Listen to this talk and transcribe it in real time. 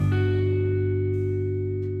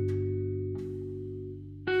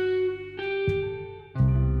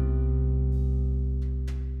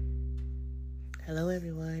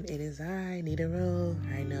Anita Rowe.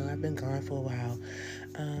 I know I've been gone for a while.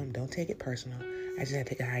 Don't take it personal. I just had to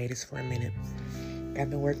take a hiatus for a minute. I've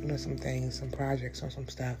been working on some things, some projects, on some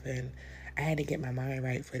stuff, and I had to get my mind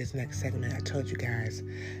right for this next segment. I told you guys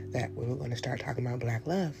that we were going to start talking about Black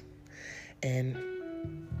love. And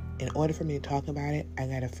in order for me to talk about it, I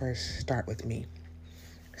got to first start with me.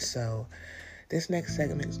 So this next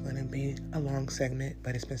segment is going to be a long segment,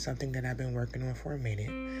 but it's been something that I've been working on for a minute.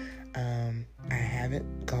 I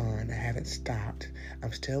haven't gone. I haven't stopped.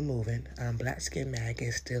 I'm still moving. Black Skin Mag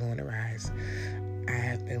is still on the rise. I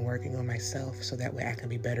have been working on myself so that way I can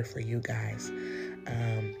be better for you guys.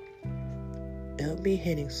 It'll be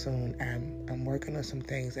hitting soon. I'm working on some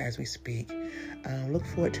things as we speak. Look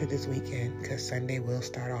forward to this weekend because Sunday will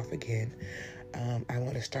start off again. I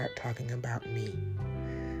want to start talking about me.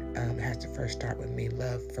 It has to first start with me.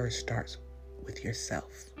 Love first starts with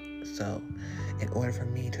yourself. So in order for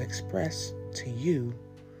me to express to you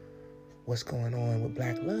what's going on with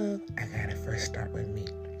Black love, I gotta first start with me.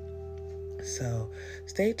 So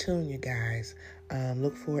stay tuned, you guys.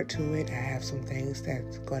 Look forward to it. I have some things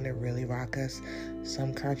that's going to really rock us.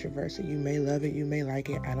 Some controversy. You may love it. You may like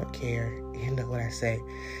it. I don't care. You know what I say.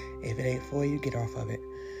 If it ain't for you, get off of it.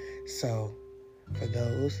 So for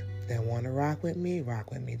those that want to rock with me,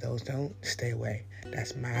 rock with me. Those don't, stay away.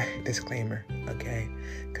 That's my disclaimer, okay?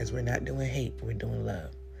 Because we're not doing hate. We're doing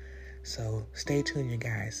love. So stay tuned, you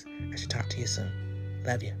guys. I should talk to you soon.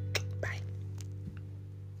 Love you.